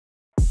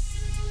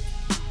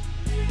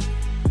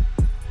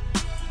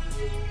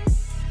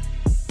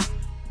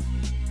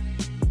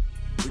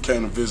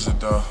came to visit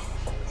the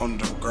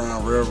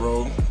Underground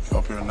Railroad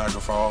up here in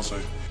Niagara Falls.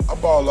 And I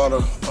brought a lot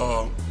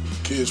of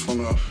kids from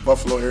the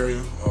Buffalo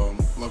area,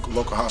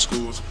 local high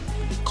schools.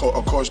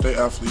 Of course, they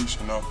athletes,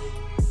 you know.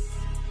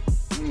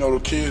 You know,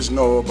 the kids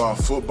know about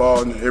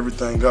football and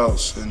everything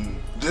else, and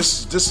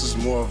this is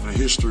more of a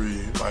history,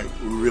 like,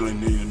 we really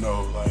need to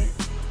know, like,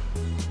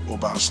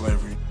 about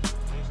slavery.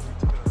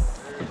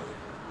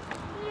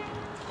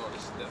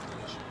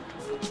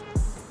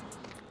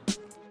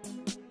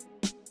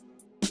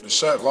 The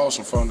Shaq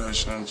Lawson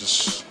Foundation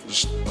just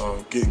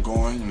getting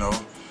going, you know.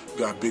 We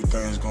got big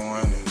things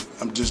going, and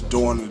I'm just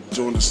doing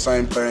the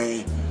same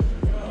thing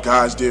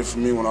guys did for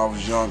me when I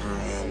was younger,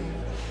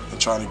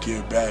 and trying to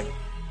give back.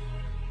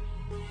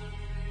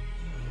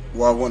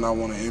 Why wouldn't I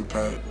want to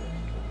impact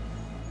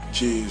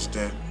kids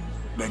that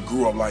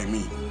grew up like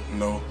me, you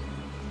know?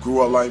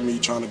 Grew up like me,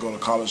 trying to go to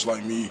college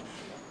like me.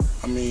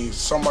 I mean,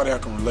 somebody I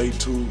can relate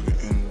to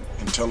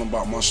and tell them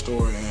about my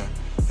story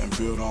and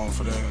build on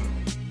for that.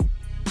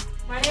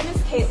 My name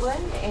is Caitlin,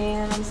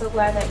 and I'm so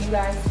glad that you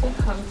guys could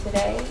come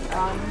today.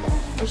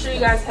 I'm sure you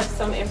guys have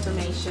some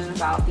information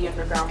about the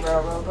Underground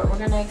Railroad, but we're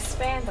going to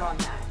expand on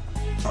that.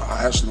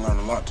 I actually learned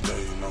a lot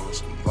today, you know.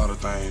 It's a lot of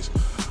things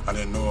I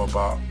didn't know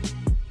about.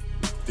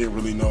 Didn't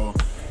really know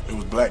it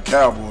was black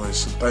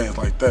cowboys and things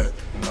like that,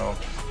 you know.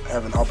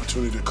 Having an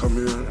opportunity to come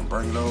here and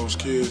bring those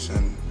kids,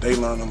 and they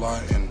learn a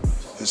lot and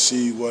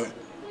see what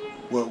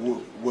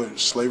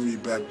slavery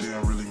back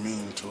then really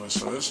mean to us.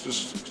 So it's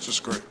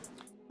just great.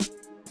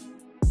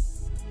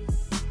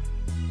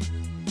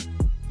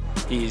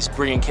 He's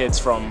bringing kids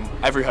from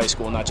every high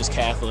school, not just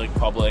Catholic,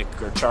 public,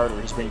 or charter.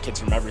 He's bringing kids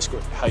from every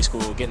high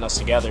school, getting us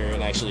together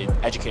and actually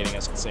educating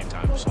us at the same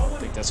time. So I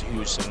think that's a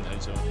huge thing to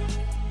do.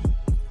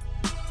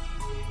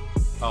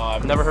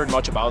 I've never heard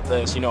much about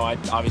this. You know, I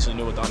obviously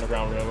knew what the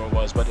Underground Railroad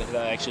was, but to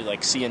actually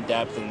like see in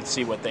depth and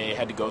see what they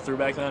had to go through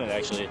back then,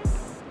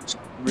 it's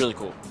really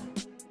cool.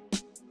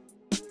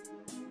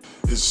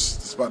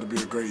 It's about to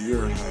be a great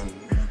year,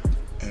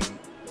 and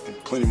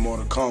plenty more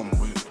to come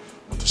with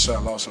the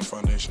Shaq Lawson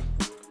Foundation.